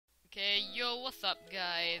Okay, yo, what's up,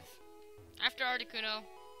 guys? After Articuno,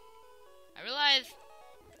 I realized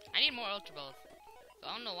I need more Ultra Balls. So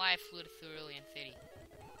I don't know why I flew to Cerulean City.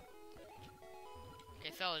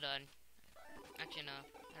 Okay, Celadon. Actually, no.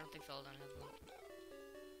 I don't think Celadon has one.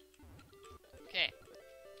 Okay.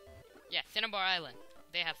 Yeah, Cinnabar Island.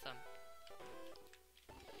 They have some.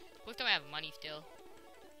 Looks like I have money still.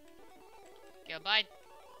 Okay, I'll buy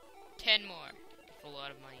 10 more. That's a lot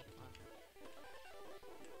of money.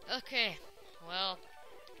 Okay, well,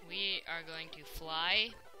 we are going to fly.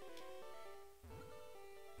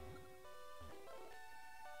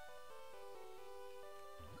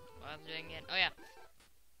 What was I doing again? Oh yeah.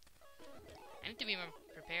 I need to be more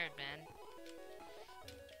prepared, man.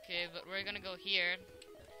 Okay, but we're gonna go here.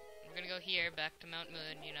 We're gonna go here, back to Mount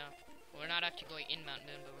Moon, you know. We're not actually going in Mount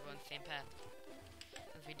Moon, but we're going the same path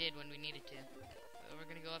as we did when we needed to. So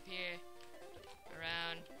we're gonna go up here,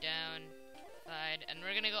 around, down, side, and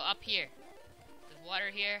we're gonna go up here. There's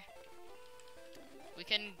water here. We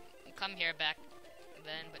can come here back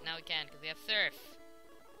then, but now we can't because we have surf.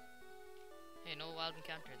 Hey, no wild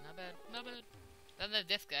encounters. Not bad. Not bad. Then there's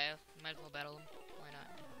this guy. Might as well battle him. Why not?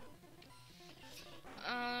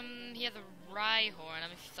 He has a Rhyhorn.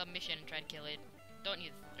 I'm a submission and try to kill it. Don't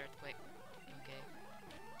use Earthquake. Okay.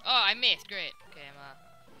 Oh, I missed. Great. Okay, I'm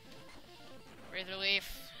Razor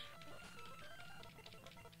Leaf.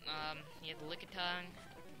 He has a Lickitung.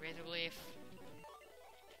 Razor Leaf.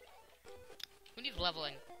 Who needs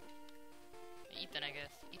leveling? Ethan, I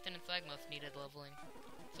guess. Ethan and Slagmoth needed leveling.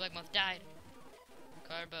 Slagmoth died.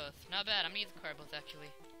 Carbos. Not bad. I'm gonna use Carbos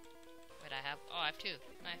actually. Wait, I have two.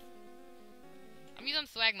 Nice. I'm using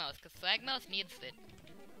Slagmoth because Slagmoth needs it.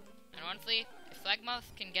 And honestly, if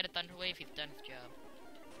Slagmoth can get a Thunder Wave, he's done his job.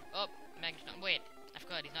 Oh, Magnus. Wait, I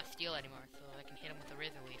forgot he's not Steel anymore, so I can hit him with a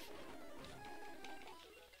Razor Leaf.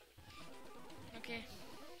 Okay.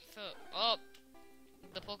 So, oh,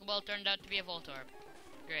 the Pokeball turned out to be a Voltorb.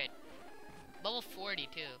 Great. Level 40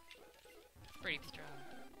 too. It's pretty strong.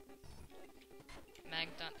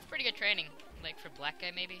 Magneton. It's pretty good training. Like for Black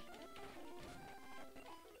Guy maybe.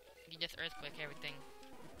 You just Earthquake everything.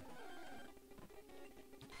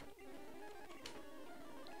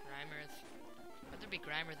 Grimers. Would there be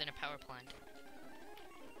Grimers in a power plant?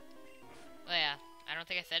 Oh yeah. I don't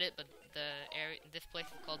think I said it, but the area, this place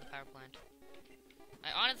is called the power plant. I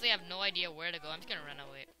honestly have no idea where to go. I'm just gonna run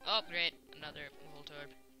away. Oh, great. Another Voltorb.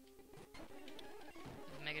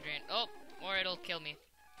 Mega Drain. Oh, or it'll kill me.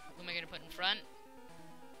 Who am I gonna put in front?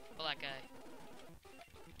 Black Guy.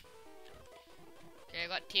 Okay, I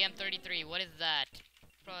got TM33. What is that?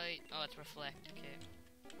 Probably. Oh, it's Reflect. Okay.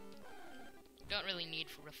 Don't really need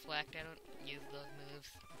for Reflect. I don't use those moves.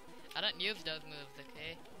 I don't use those moves,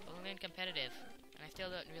 okay? Only in competitive. And I still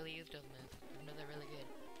don't really use those moves. Even though they're really good.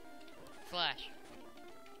 Slash.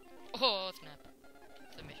 Oh, snap.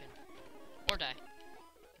 Submission. Or die.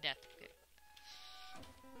 Death. Okay.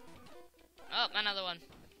 Oh, another one.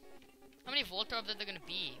 How many Voltorbs are there gonna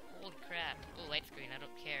be? Holy crap. Oh, light screen. I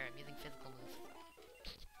don't care. I'm using physical moves.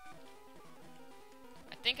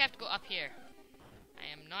 I think I have to go up here. I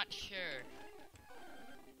am not sure.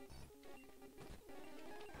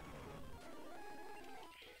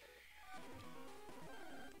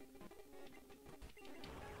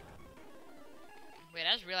 Wait,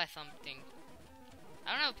 I just realized something.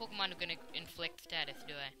 I don't have a Pokemon who's gonna inflict status,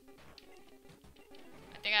 do I?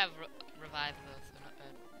 I think I have revived those, so not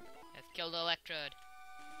bad. Let's kill the Electrode.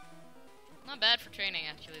 Not bad for training,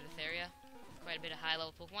 actually, this area. Quite a bit of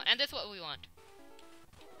high-level Pokemon, and this is what we want.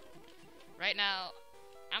 Right now,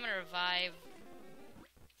 I'm gonna revive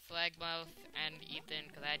Slagmouth and Ethan,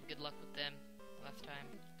 because I had good luck with them last time.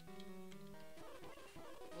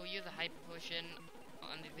 We'll use a Hyper Potion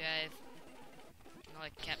on these guys. No, I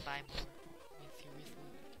can't buy more. I mean, seriously.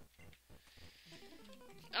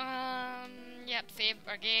 Yep, save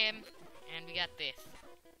our game. And we got this.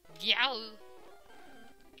 Yow!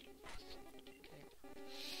 Okay.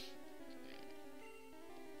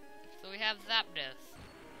 So we have Zapdos.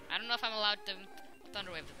 I don't know if I'm allowed to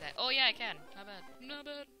Thunder Wave this guy. Oh yeah, I can. Not bad. Not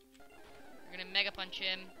bad. We're gonna Mega Punch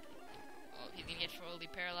him. Oh, he's gonna get fully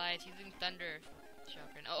paralyzed. He's using Thunder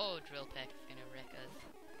Shock right now. Oh, Drill Peck is gonna wreck us.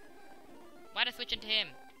 Why'd I switch into him?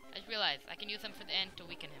 I just realized I can use him for the end to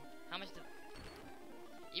weaken him. How much does...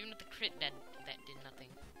 Even with the crit that did nothing.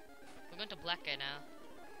 We're going to Black Guy now.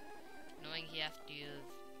 Knowing he has to use...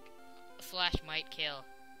 Slash might kill.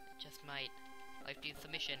 It just might. I have to use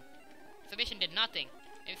Submission. Submission did nothing.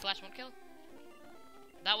 Maybe Slash won't kill?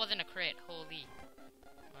 That wasn't a crit. Holy.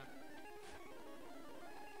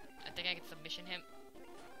 I think I can Submission him.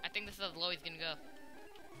 I think this is as low he's gonna go.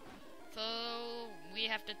 So we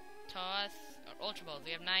have to toss Our Ultra Balls,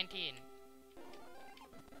 we have 19.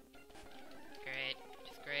 Great,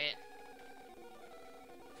 just great.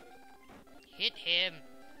 Hit him.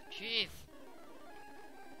 Jeez.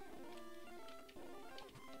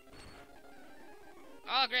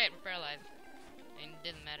 Oh great, we're paralyzed. I mean, it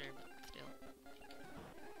didn't matter, but still.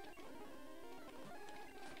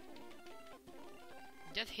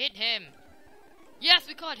 Just hit him. Yes,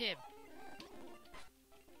 we caught him.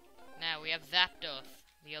 Now we have Zapdos,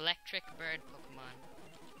 the electric bird Pokemon.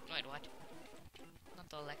 Wait, what? Not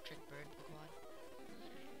the electric bird Pokemon.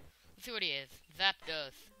 Let's see what he is.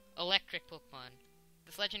 Zapdos, electric Pokemon.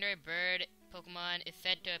 This legendary bird Pokemon is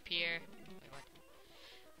said to appear. Wait, what?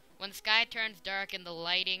 When the sky turns dark and the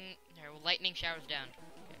lightning showers down.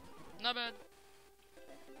 Okay. Not bad.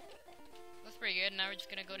 That's pretty good. Now we're just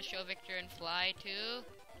gonna go to Show Victor and fly to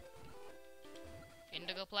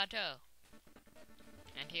Indigo Plateau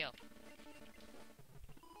and heal.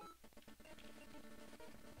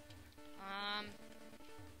 How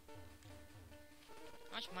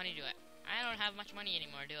much money do I? I don't have much money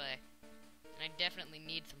anymore, do I? And I definitely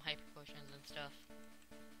need some hyper potions and stuff.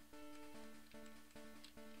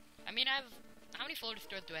 I mean, how many folder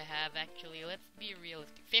stores do I have, actually? Let's be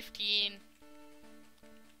realistic. 15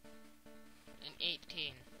 and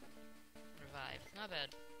 18 revives. Not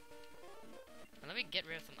bad. Now, let me get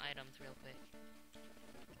rid of some items real quick.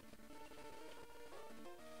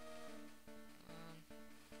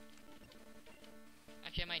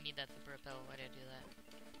 Actually, I might need that super repel. Why did I do that?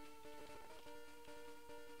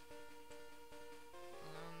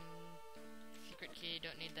 Secret key,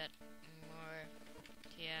 don't need that anymore.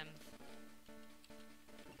 TMs.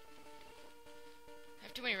 I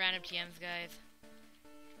have too many random TMs, guys.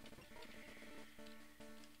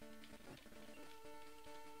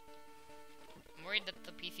 I'm worried that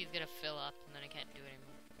the PC is gonna fill up and then I can't do it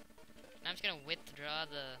anymore. Now I'm just gonna withdraw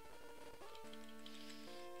the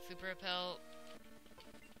super repel.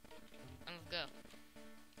 And let's go.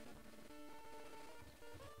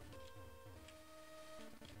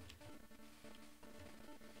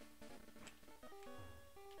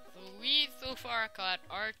 So we so far caught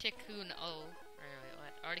Articuno. Wait,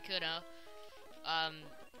 what? Articuno.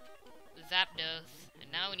 Zapdos.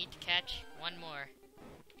 And now we need to catch one more.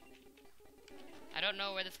 I don't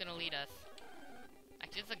know where this is gonna lead us.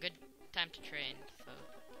 Actually, it's a good time to train, so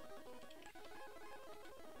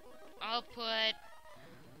I'll put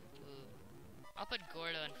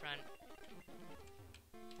Gordo in front.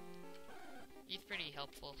 He's pretty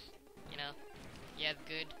helpful, you know. He has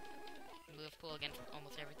good move pool against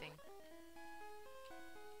almost everything.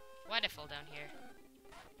 Why'd I fall down here?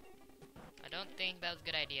 I don't think that was a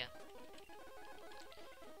good idea.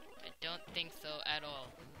 I don't think so at all.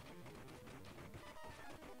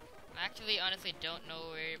 I actually honestly don't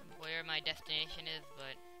know where my destination is,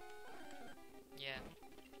 but yeah.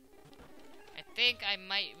 I think I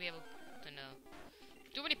might be able to know.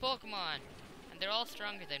 Too many Pokemon! And they're all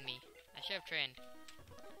stronger than me. I should have trained.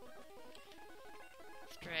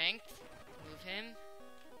 Strength. Move him.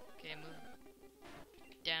 Okay, move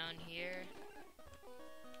down here.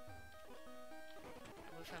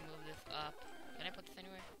 What if I move this up? Can I put this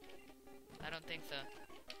anywhere? I don't think so.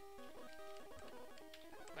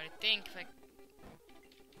 But I think if I...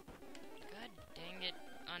 God dang it,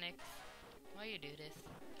 Onyx. Why you do this?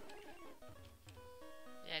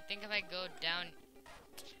 Yeah, I think if I go down...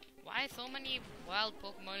 Why so many wild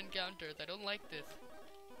Pokemon encounters? I don't like this.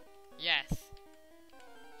 Yes.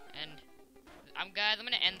 And... guys, I'm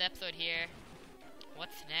gonna end the episode here.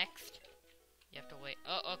 What's next? You have to wait.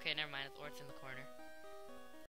 Oh, okay, never mind. It's in the corner.